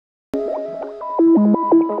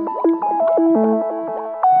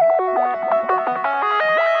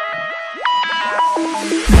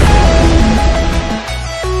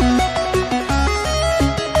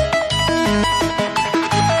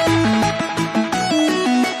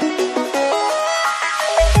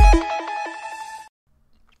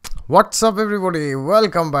What's up, everybody?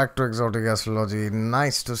 Welcome back to OMG Astrology.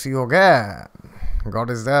 Nice to see you again. God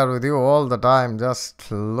is there with you all the time. Just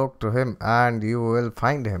look to Him and you will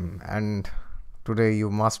find Him. And today you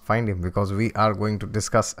must find Him because we are going to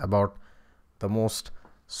discuss about the most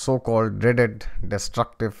so-called dreaded,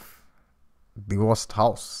 destructive, the worst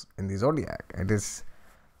house in the zodiac. It is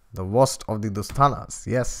the worst of the Dusthanas.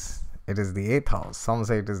 Yes, it is the 8th house. Some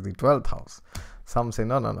say it is the 12th house. Some say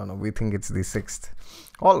no, we think it's the 6th.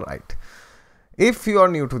 Alright, if you are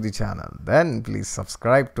new to the channel, then please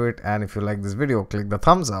subscribe to it, and if you like this video, click the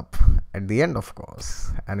thumbs up at the end, of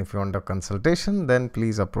course. And if you want a consultation, then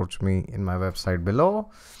please approach me in my website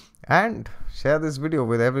below and share this video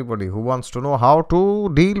with everybody who wants to know how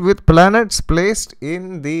to deal with planets placed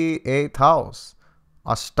in the 8th house,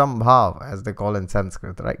 Ashtam Bhav, as they call in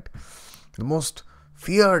Sanskrit, right? The most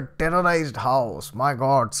feared, terrorized house. My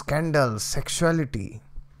God, scandal, sexuality,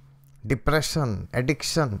 depression,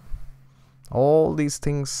 addiction, all these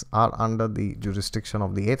things are under the jurisdiction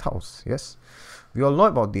of the 8th house. Yes, we all know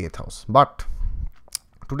about the 8th house, but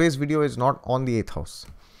today's video is not on the 8th house.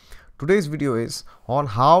 Today's video is on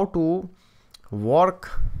how to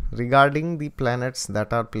work regarding the planets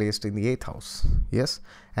that are placed in the 8th house. Yes,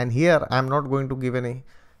 and here I am not going to give any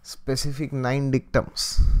specific 9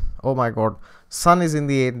 dictums. Oh my God, sun is in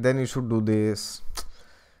the 8th, then you should do this.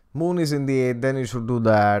 Moon is in the 8th, then you should do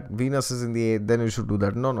that. Venus is in the 8th, then you should do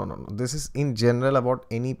that. No. This is in general about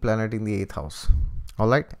any planet in the 8th house.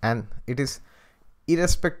 Alright, and it is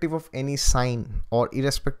irrespective of any sign or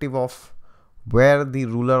irrespective of where the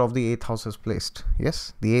ruler of the 8th house is placed.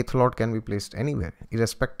 Yes, the 8th lord can be placed anywhere,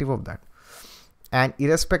 irrespective of that. And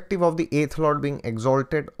irrespective of the 8th lord being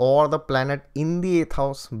exalted or the planet in the 8th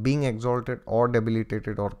house being exalted or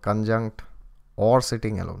debilitated or conjunct or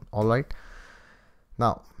sitting alone. Alright,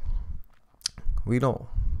 now we know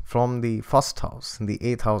from the first house, the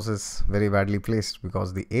 8th house is very badly placed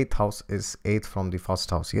because the 8th house is 8th from the first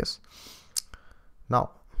house. Yes, now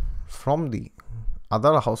from the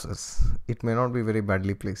other houses it may not be very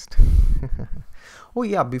badly placed. Oh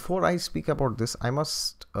yeah, before I speak about this, I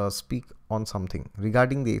must speak on something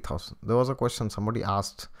regarding the 8th house. There was a question somebody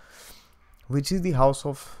asked, which is the house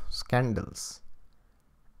of scandals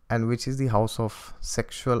and which is the house of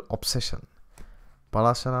sexual obsession?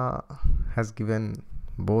 Parashara has given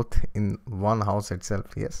both in one house itself.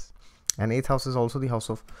 Yes, and 8th house is also the house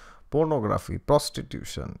of pornography,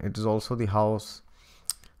 prostitution. It is also the house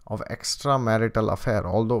of extramarital affair,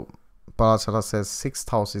 although Parashara says 6th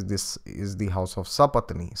house is the house of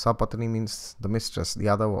sapatni. Sapatni means the mistress, the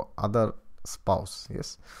other spouse.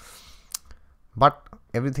 Yes, but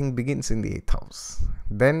everything begins in the 8th house.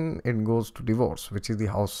 Then it goes to divorce, which is the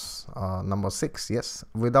house number 6. Yes,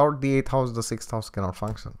 without the 8th house, the 6th house cannot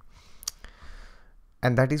function.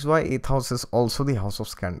 And that is why 8th house is also the house of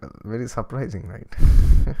scandal. Very surprising, right?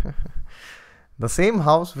 The same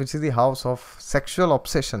house, which is the house of sexual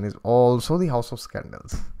obsession, is also the house of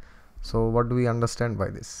scandals. So what do we understand by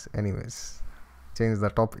this? Anyways, change the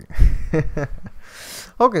topic.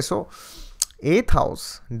 Okay, so 8th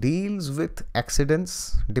house deals with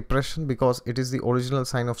accidents, depression, because it is the original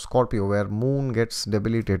sign of Scorpio where moon gets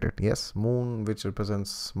debilitated. Yes, moon, which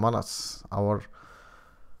represents manas, our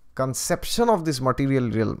conception of this material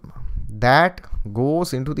realm, that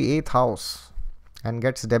goes into the 8th house and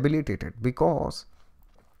gets debilitated because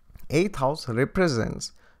 8th house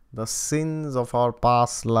represents the sins of our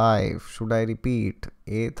past life. Should I repeat?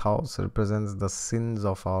 8th house represents the sins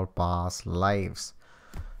of our past lives.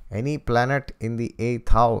 Any planet in the 8th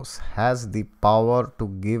house has the power to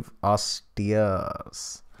give us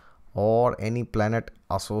tears, or any planet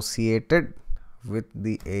associated with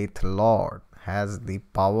the 8th lord has the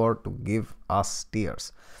power to give us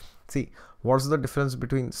tears. See, what's the difference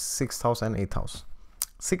between 6th house and 8th house?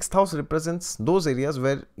 6th house represents those areas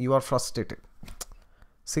where you are frustrated.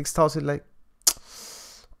 6th house is like,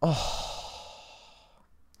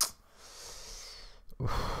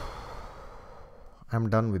 I'm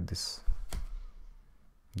done with this.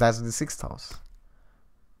 That's the 6th house.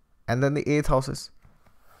 And then the 8th house is,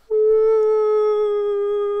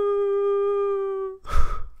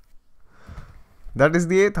 that is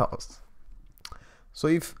the 8th house. So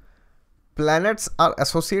if planets are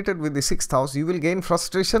associated with the 6th house, you will gain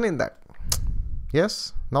frustration in that.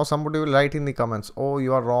 Yes, now somebody will write in the comments, oh,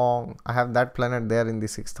 you are wrong, I have that planet there in the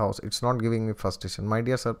 6th house, it's not giving me frustration. My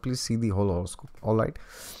dear sir, please see the whole horoscope. Alright,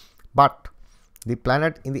 but the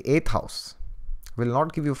planet in the 8th house will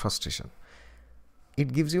not give you frustration.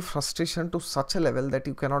 It gives you frustration to such a level that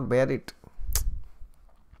you cannot bear it.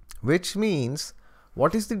 Which means,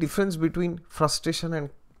 what is the difference between frustration and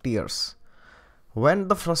tears? When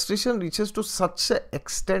the frustration reaches to such an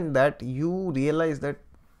extent that you realize that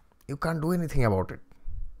you can't do anything about it,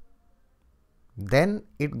 then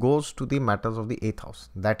it goes to the matters of the 8th house.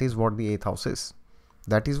 That is what the 8th house is.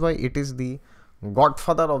 That is why it is the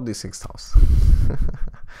godfather of the 6th house.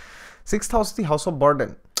 6th house, the house of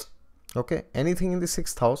burden. Okay, anything in the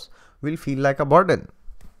 6th house will feel like a burden,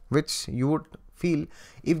 which you would feel,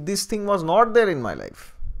 if this thing was not there in my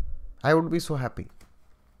life, I would be so happy.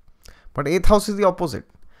 But 8th house is the opposite.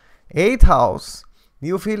 8th house,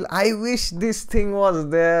 you feel, I wish this thing was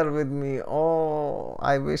there with me. Oh,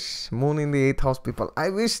 I wish, moon in the 8th house people, I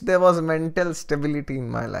wish there was mental stability in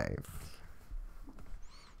my life.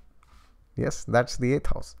 Yes, that's the 8th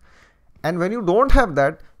house. And when you don't have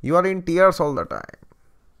that, you are in tears all the time.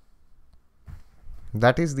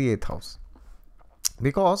 That is the 8th house.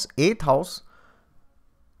 Because 8th house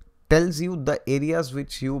tells you the areas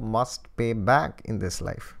which you must pay back in this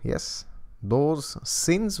life. Yes, those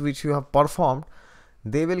sins which you have performed,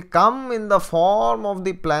 they will come in the form of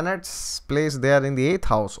the planets placed there in the 8th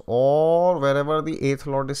house, or wherever the 8th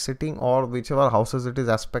lord is sitting, or whichever houses it is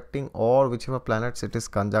aspecting, or whichever planets it is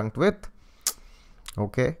conjunct with.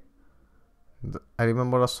 Okay, I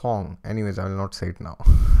remember a song. Anyways, I will not say it now.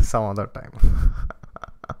 Some other time.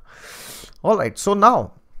 Alright, so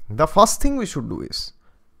now the first thing we should do is,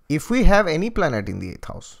 if we have any planet in the 8th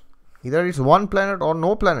house, either it's one planet or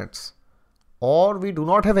no planets, or we do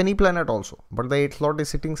not have any planet also, but the 8th lord is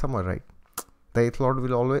sitting somewhere, right? The 8th lord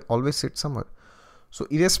will always sit somewhere. So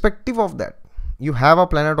irrespective of that, you have a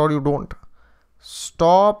planet or you don't,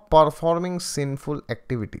 stop performing sinful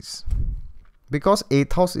activities. Because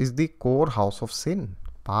 8th house is the core house of sin,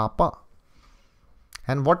 Papa.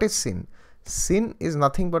 And what is sin? Sin is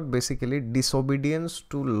nothing but basically disobedience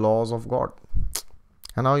to laws of God.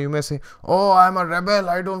 And now you may say, oh, I'm a rebel,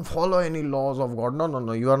 I don't follow any laws of God.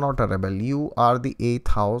 No, you are not a rebel. You are the 8th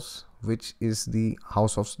house, which is the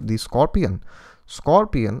house of the Scorpion.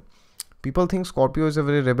 Scorpion, people think Scorpio is a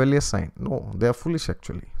very rebellious sign. No, they are foolish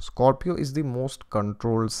actually. Scorpio is the most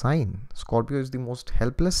controlled sign. Scorpio is the most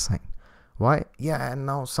helpless sign. Why? Yeah, and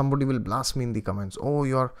now somebody will blast me in the comments. Oh,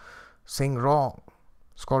 you are saying wrong.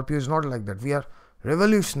 Scorpio is not like that. We are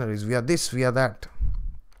revolutionaries. We are this, we are that.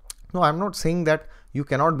 No, I'm not saying that you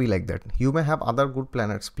cannot be like that. You may have other good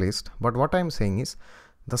planets placed. But what I'm saying is,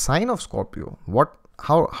 the sign of Scorpio,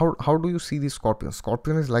 how do you see the Scorpion?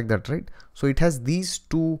 Scorpion is like that, right? So it has these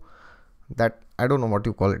two, that, I don't know what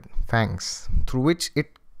you call it, fangs, through which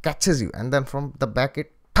it catches you. And then from the back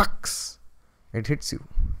it tucks. It hits you.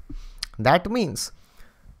 That means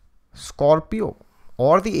Scorpio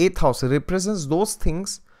or the 8th house represents those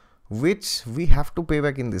things which we have to pay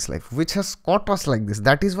back in this life, which has caught us like this.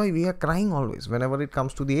 That is why we are crying always whenever it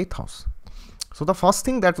comes to the 8th house. So the first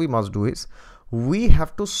thing that we must do is, we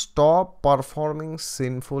have to stop performing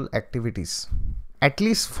sinful activities. At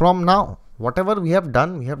least from now, whatever we have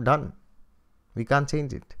done, we have done. We can't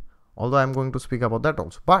change it. Although I'm going to speak about that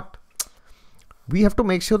also. But we have to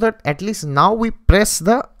make sure that at least now we press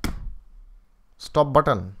the stop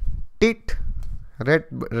button. Tit,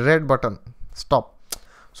 red button, stop.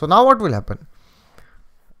 So now what will happen?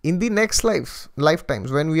 In the next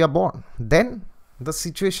lifetimes when we are born, then the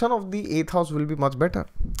situation of the 8th house will be much better.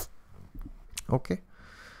 Okay.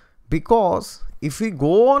 Because if we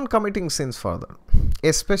go on committing sins further,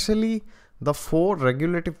 especially the 4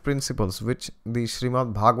 regulative principles which the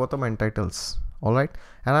Srimad Bhagavatam entitles, alright,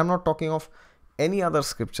 and I'm not talking of any other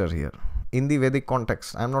scripture here. In the Vedic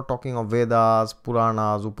context, I'm not talking of Vedas,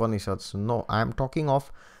 Puranas, Upanishads. No, I'm talking of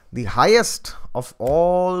the highest of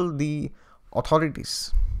all the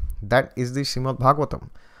authorities. That is the Srimad Bhagavatam.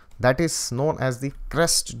 That is known as the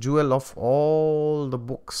crest jewel of all the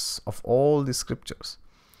books, of all the scriptures.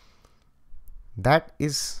 That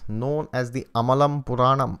is known as the Amalam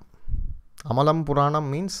Puranam. Amalam Puranam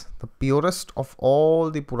means the purest of all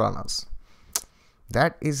the Puranas.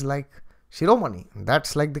 That is like Shiromani.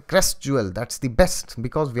 That's like the crest jewel. That's the best,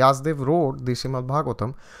 because Vyasadeva wrote the Srimad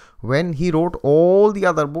Bhagavatam when he wrote all the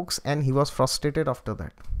other books and he was frustrated after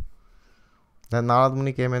that. Then Narad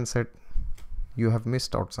Muni came and said, you have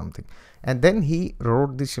missed out something. And then he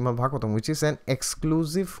wrote the Srimad Bhagavatam, which is an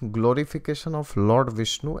exclusive glorification of Lord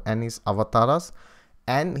Vishnu and his avatars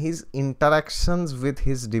and his interactions with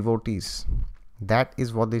his devotees. That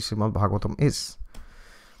is what the Srimad Bhagavatam is.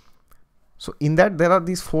 So in that there are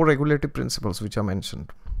these 4 regulative principles which are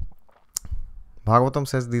mentioned. Bhagavatam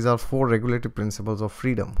says these are 4 regulative principles of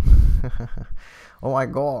freedom. Oh my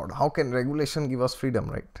God, how can regulation give us freedom,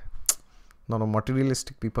 right? No,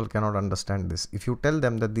 materialistic people cannot understand this. If you tell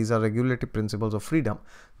them that these are regulative principles of freedom,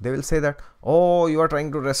 they will say that, oh, you are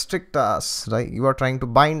trying to restrict us, right? You are trying to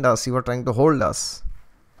bind us, you are trying to hold us.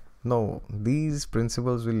 No, these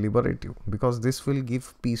principles will liberate you, because this will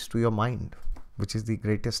give peace to your mind, which is the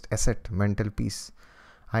greatest asset, mental peace.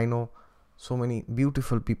 I know so many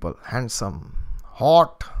beautiful people, handsome,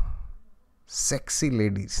 hot, sexy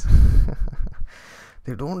ladies.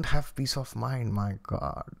 They don't have peace of mind, my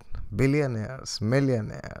God. Billionaires,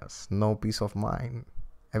 millionaires, no peace of mind.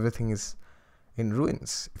 Everything is in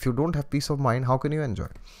ruins. If you don't have peace of mind, how can you enjoy?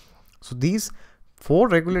 So these 4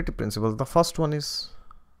 regulative principles, the first one is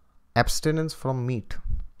abstinence from meat.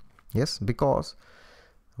 Yes, because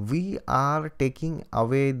we are taking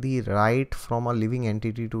away the right from a living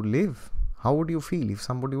entity to live. How would you feel if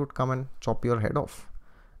somebody would come and chop your head off?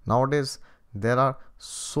 Nowadays, there are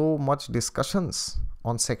so much discussions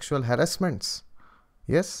on sexual harassments.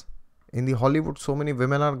 Yes, in the Hollywood, so many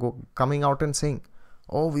women are coming out and saying,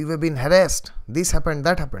 oh, we were being harassed, this happened,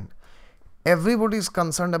 that happened. Everybody is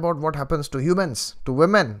concerned about what happens to humans, to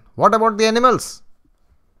women. What about the animals?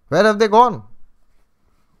 Where have they gone?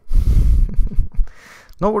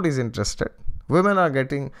 Nobody is interested. Women are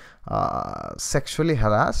getting sexually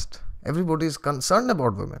harassed. Everybody is concerned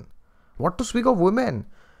about women. What to speak of women?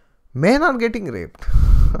 Men are getting raped.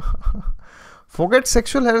 Forget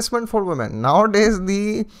sexual harassment for women. Nowadays,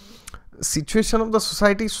 the situation of the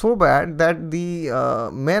society is so bad that the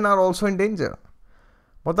men are also in danger.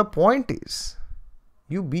 But the point is,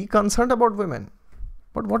 you be concerned about women.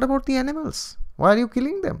 But what about the animals? Why are you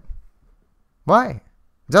killing them? Why?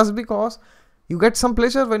 Just because you get some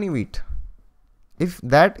pleasure when you eat. If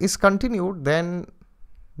that is continued, then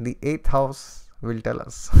the 8th house will tell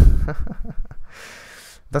us.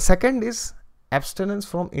 The second is abstinence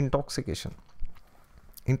from intoxication.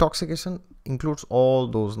 Intoxication includes all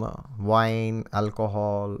those, wine,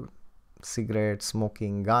 alcohol, cigarettes,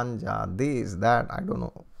 smoking, ganja, this, that, I don't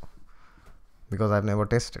know, because I've never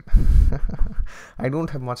tasted. I don't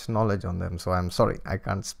have much knowledge on them, so I'm sorry, I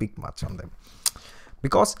can't speak much on them,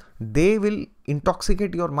 because they will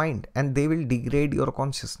intoxicate your mind and they will degrade your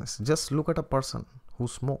consciousness. Just look at a person who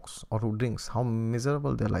smokes or who drinks, how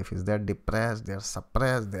miserable their life is. They are depressed, they are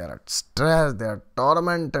suppressed, they are stressed, they are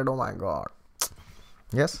tormented. Oh my God.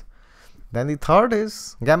 Yes. Then the third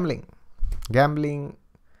is gambling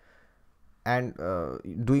and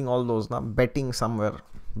doing all those, betting somewhere,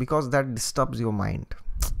 because that disturbs your mind.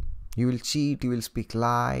 You will cheat, you will speak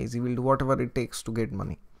lies, you will do whatever it takes to get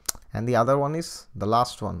money. And the other one is the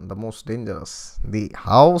last one, the most dangerous, the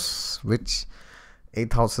house which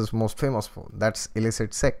 8th house is most famous for. That's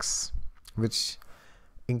illicit sex, which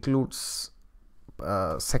includes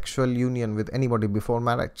sexual union with anybody before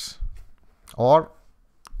marriage or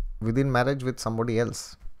within marriage with somebody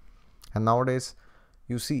else. And nowadays,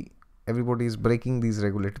 you see, everybody is breaking these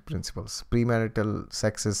regulative principles. Premarital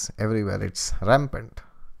sex is everywhere. It's rampant.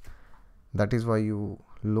 That is why you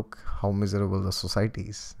look how miserable the society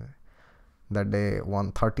is. That day,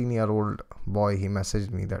 one 13-year-old boy, he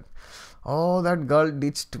messaged me that, oh, that girl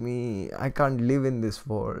ditched me. I can't live in this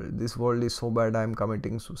world. This world is so bad, I'm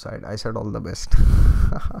committing suicide. I said, all the best.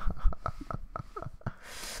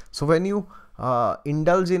 So when you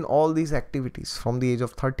indulge in all these activities from the age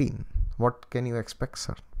of 13, what can you expect,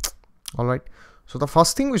 sir? All right. So the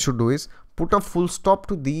first thing we should do is put a full stop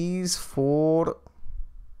to these 4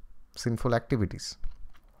 sinful activities.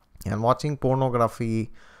 And watching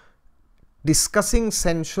pornography, discussing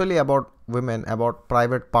sensually about women, about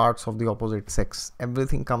private parts of the opposite sex,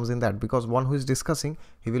 everything comes in that, because one who is discussing,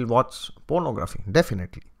 he will watch pornography.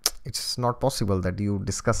 Definitely. It's not possible that you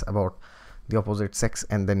discuss about the opposite sex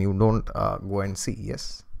and then you don't go and see.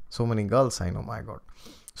 Yes, so many girls I know, my God,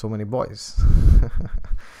 so many boys.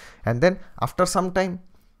 And then after some time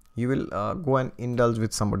you will go and indulge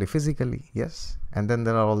with somebody physically. Yes, and then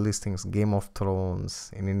there are all these things, Game of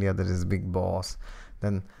Thrones, in India there is Big Boss,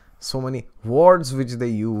 then so many words which they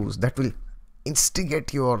use that will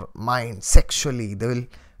instigate your mind sexually. They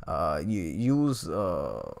will use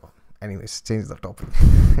anyways, change the topic.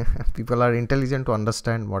 People are intelligent to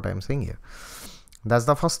understand what I'm saying here. That's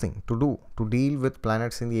the first thing to do, to deal with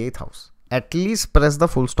planets in the 8th house. At least press the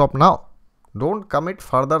full stop now. Don't commit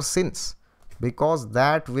further sins, because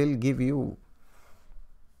that will give you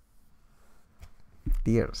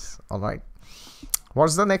tears. All right.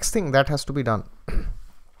 What's the next thing that has to be done?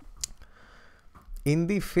 In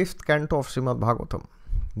the 5th canto of Srimad Bhagavatam,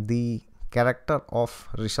 the character of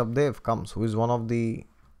Rishabdev comes, who is one of the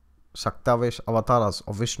Shaktavesh avatars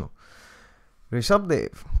of Vishnu.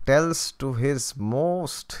 Rishabdev tells to his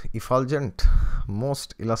most effulgent,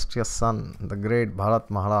 most illustrious son, the great Bharat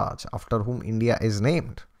Maharaj, after whom India is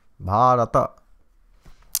named, Bharata.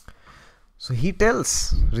 So he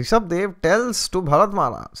tells, Rishabdev tells to Bharat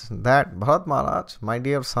Maharaj that, Bharat Maharaj, my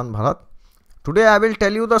dear son Bharat, today I will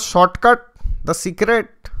tell you the shortcut, the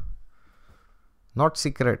secret, not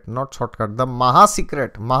secret, not shortcut, the Maha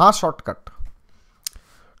secret, Maha shortcut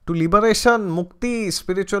to liberation, mukti,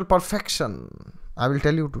 spiritual perfection. I will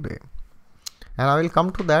tell you today. And I will come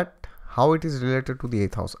to that, how it is related to the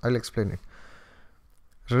 8th house. I will explain it.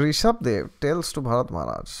 Rishabdev tells to Bharat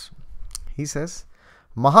Maharaj, he says,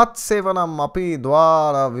 Mahat Sevanam api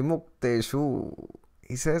dwara vimukteshu.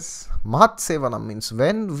 He says, Mahat Sevanam means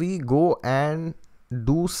when we go and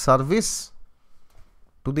do service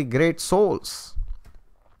to the great souls.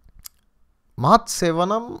 Mahat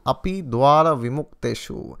Sevanam api dwara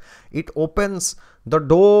vimukteshu. It opens the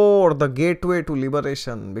door, the gateway to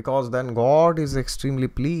liberation, because then God is extremely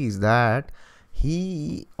pleased that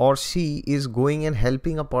he or she is going and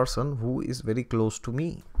helping a person who is very close to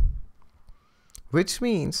me. Which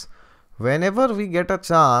means whenever we get a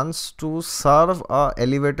chance to serve a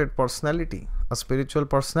elevated personality, a spiritual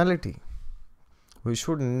personality, we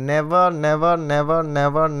should never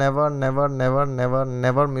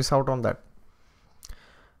miss out on that.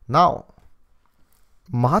 Now,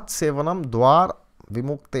 Mahat Sevanam Dwar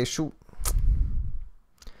Vimukteshu.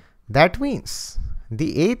 That means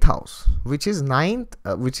the 8th house, which is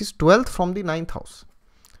 12th from the 9th house.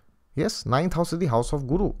 Yes, 9th house is the house of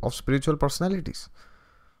Guru, of spiritual personalities.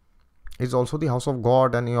 It's also the house of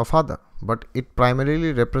God and your father. But it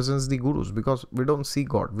primarily represents the Gurus, because we don't see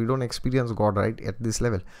God. We don't experience God, right, at this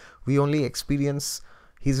level. We only experience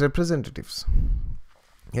his representatives.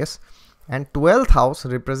 Yes. And 12th house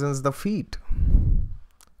represents the feet.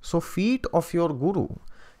 So feet of your Guru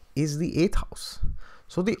is the 8th house.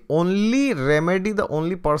 So the only remedy, the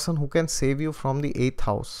only person who can save you from the 8th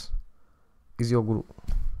house is your Guru.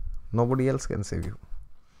 Nobody else can save you.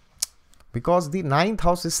 Because the 9th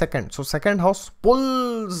house is second. So second house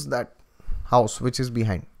pulls that house which is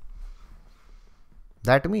behind.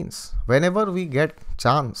 That means whenever we get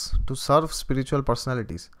chance to serve spiritual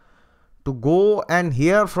personalities, to go and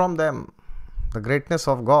hear from them the greatness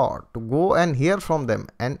of God, to go and hear from them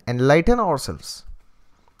and enlighten ourselves.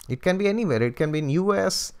 It can be anywhere. It can be in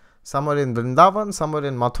US, somewhere in Vrindavan, somewhere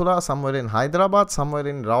in Mathura, somewhere in Hyderabad, somewhere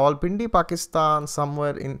in Rawalpindi, Pakistan,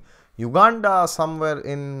 somewhere in Uganda, somewhere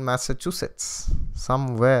in Massachusetts,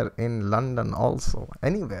 somewhere in London also,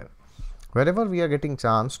 anywhere. Wherever we are getting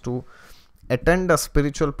chance to attend a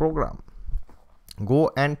spiritual program,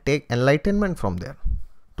 go and take enlightenment from there.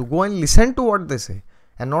 To go and listen to what they say.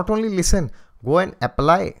 And not only listen, go and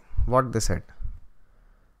apply what they said.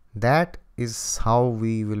 That is how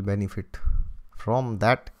we will benefit from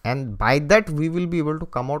that. And by that we will be able to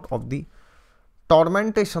come out of the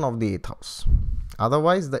tormentation of the 8th house.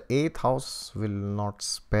 Otherwise, the 8th house will not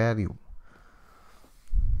spare you.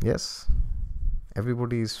 Yes.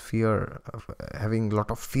 Everybody is having a lot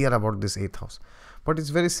of fear about this 8th house. But it's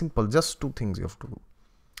very simple. Just two things you have to do.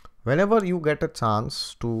 Whenever you get a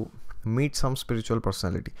chance to meet some spiritual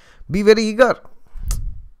personality, be very eager.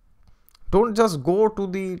 Don't just go to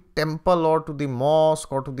the temple or to the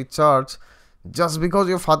mosque or to the church just because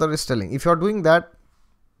your father is telling. If you are doing that,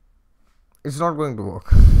 it's not going to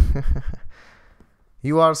work.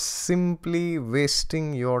 You are simply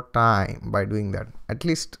wasting your time by doing that. At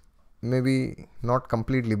least, maybe not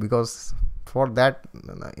completely, because for that,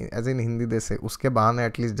 as in Hindi they say, uske bahane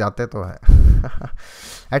at least jate to hai.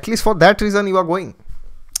 At least for that reason you are going.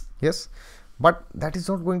 Yes. But that is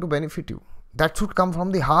not going to benefit you. That should come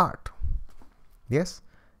from the heart. Yes.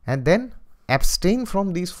 And then abstain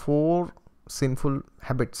from these 4 sinful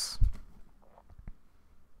habits.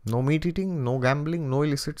 No meat eating, no gambling, no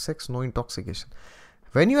illicit sex, no intoxication.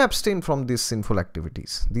 When you abstain from these sinful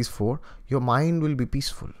activities, these 4, your mind will be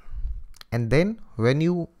peaceful. And then when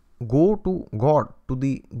you go to God, to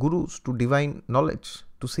the Gurus, to divine knowledge,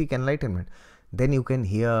 to seek enlightenment, then you can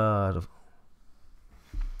hear.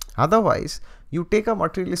 Otherwise, you take a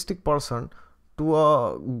materialistic person to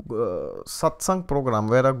a satsang program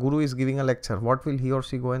where a guru is giving a lecture. What will he or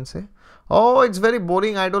she go and say? Oh, it's very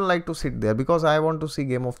boring. I don't like to sit there because I want to see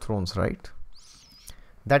Game of Thrones, right?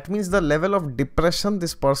 That means the level of depression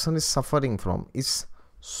this person is suffering from is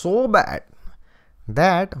so bad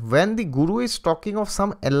that when the guru is talking of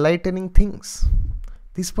some enlightening things,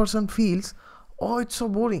 this person feels, oh, it's so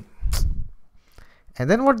boring. And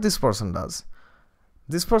then what this person does?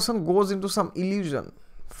 This person goes into some illusion,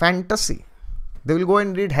 fantasy. They will go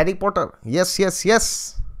and read Harry Potter. Yes, yes,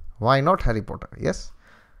 yes. Why not Harry Potter? Yes.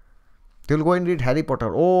 They'll go and read Harry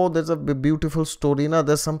Potter. Oh, there's a beautiful story.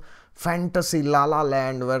 There's some fantasy La La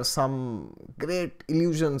Land where some great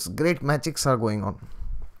illusions, great magics are going on.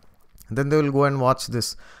 Then they will go and watch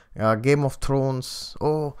this Game of Thrones.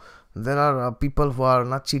 Oh, there are people who are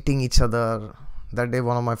not cheating each other. That day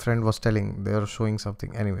one of my friend was telling they are showing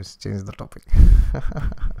something. Anyways, change the topic.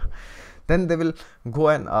 Then they will go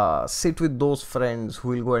and sit with those friends who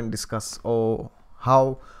will go and discuss, oh,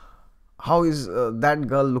 how is that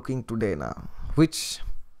girl looking today now? Which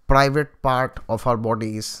private part of her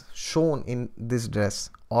body is shown in this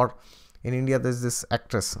dress? Or in India, there's this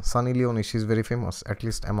actress, Sunny Leone. She's very famous, at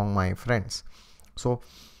least among my friends. So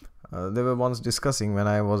they were once discussing when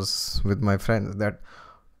I was with my friends that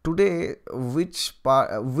today which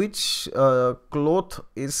cloth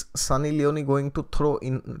is Sunny Leone going to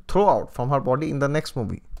throw out from her body in the next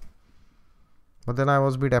movie. But then I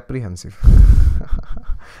was a bit apprehensive.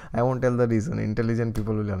 I won't tell the reason. Intelligent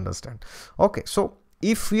people will understand. Okay, so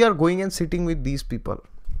if we are going and sitting with these people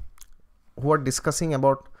who are discussing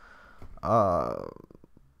about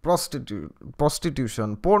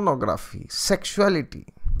prostitution, pornography, sexuality,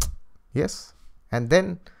 yes, and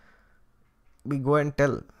then we go and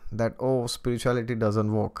tell that, oh, spirituality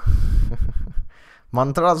doesn't work.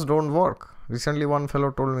 Mantras don't work. Recently one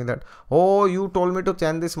fellow told me that, oh, you told me to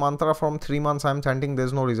chant this mantra from 3 months, I'm chanting,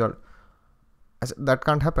 there's no result. I said, that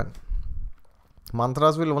can't happen.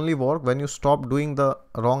 Mantras will only work when you stop doing the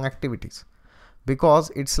wrong activities.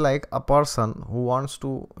 Because it's like a person who wants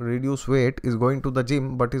to reduce weight is going to the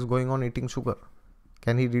gym but is going on eating sugar.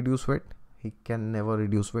 Can he reduce weight? He can never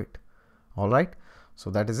reduce weight. Alright, so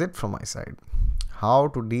that is it from my side. How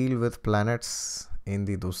to deal with planets in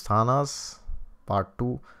the Dusthanas, part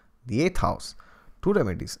 2, the 8th house. 2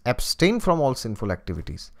 remedies: abstain from all sinful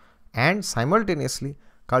activities and simultaneously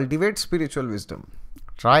cultivate spiritual wisdom.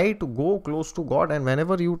 Try to go close to God, and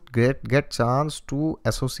whenever you get chance to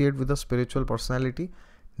associate with a spiritual personality,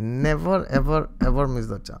 never ever miss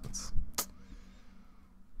the chance.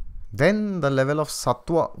 Then the level of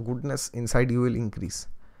sattva, goodness inside you will increase,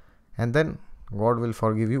 and then God will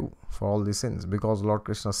forgive you for all the sins, because Lord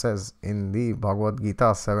Krishna says in the Bhagavad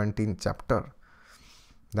Gita 17th chapter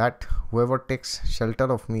that whoever takes shelter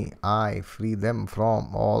of me, I free them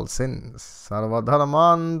from all sins. Sarva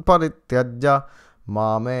dharman parityajya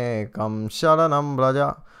mamekam sharanam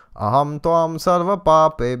braja aham tvam sarva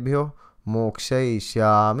papebhyo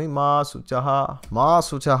mokshayishyami ma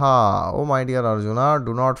suchaha. Oh my dear Arjuna,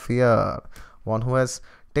 do not fear. One who has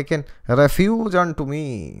taken refuge unto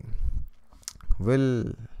me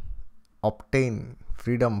will obtain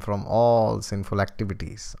freedom from all sinful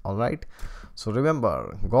activities. Alright, so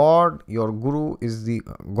remember, God, your Guru is the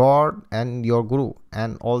God, and your Guru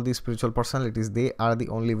and all the spiritual personalities, they are the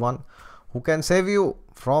only one who can save you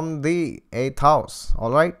from the 8th house.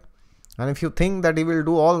 Alright, and if you think that he will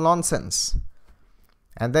do all nonsense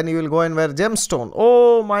and then you will go and wear gemstone,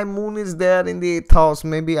 oh, my moon is there in the 8th house,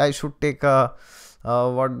 maybe I should take a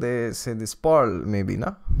what they say, this pearl, maybe,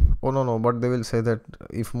 na? Oh no, but they will say that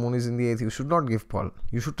if moon is in the 8th, you should not give pearl.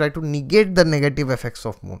 You should try to negate the negative effects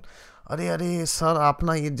of moon. अरे sir आप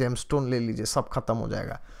ना ये gemstone ले लीजिए, सब खत्म हो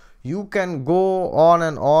जाएगा. You can go on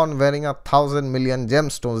and on wearing 1,000 million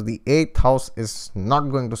gemstones. The 8th house is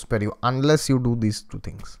not going to spare you unless you do these 2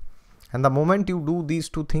 things. And the moment you do these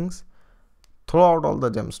 2 things, throw out all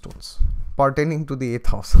the gemstones pertaining to the 8th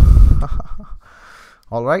house.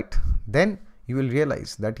 Alright, then you will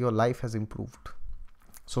realize that your life has improved.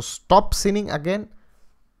 So stop sinning again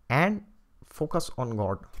and focus on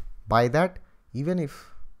God. By that, even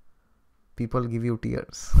if people give you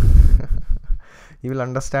tears, you will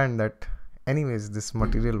understand that anyways this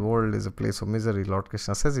material world is a place of misery. Lord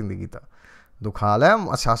Krishna says in the Gita, Dukhalayam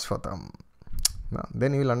ashashvatam.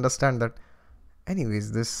 Then you will understand that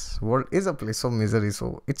anyways this world is a place of misery,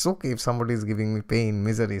 so it's okay if somebody is giving me pain,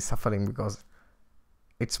 misery, suffering, because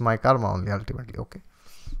it's my karma only ultimately. Okay,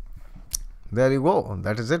 there you go.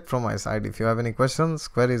 That is it from my side. If you have any questions,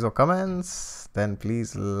 queries or comments, then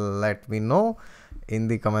please let me know in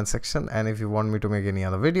the comment section. And if you want me to make any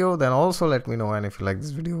other video, then also let me know. And if you like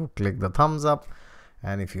this video, click the thumbs up.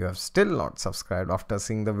 And if you have still not subscribed after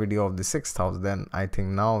seeing the video of the 6th house, then I think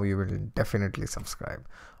now you will definitely subscribe.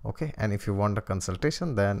 Okay, and if you want a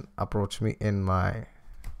consultation, then approach me in my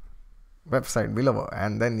website below,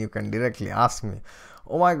 and then you can directly ask me,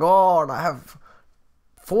 oh my God, I have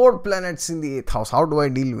 4 planets in the 8th house, how do I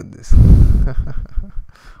deal with this?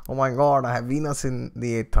 Oh my God, I have Venus in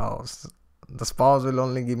the 8th house, the spouse will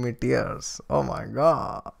only give me tears. Oh my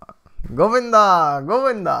God. Govinda,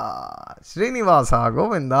 Govinda, Srinivasa,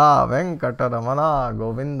 Govinda, Venkataramana,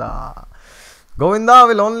 Govinda. Govinda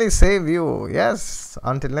will only save you. Yes.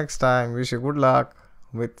 Until next time, wish you good luck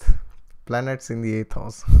with planets in the 8th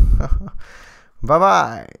house. Bye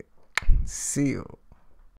bye. See you.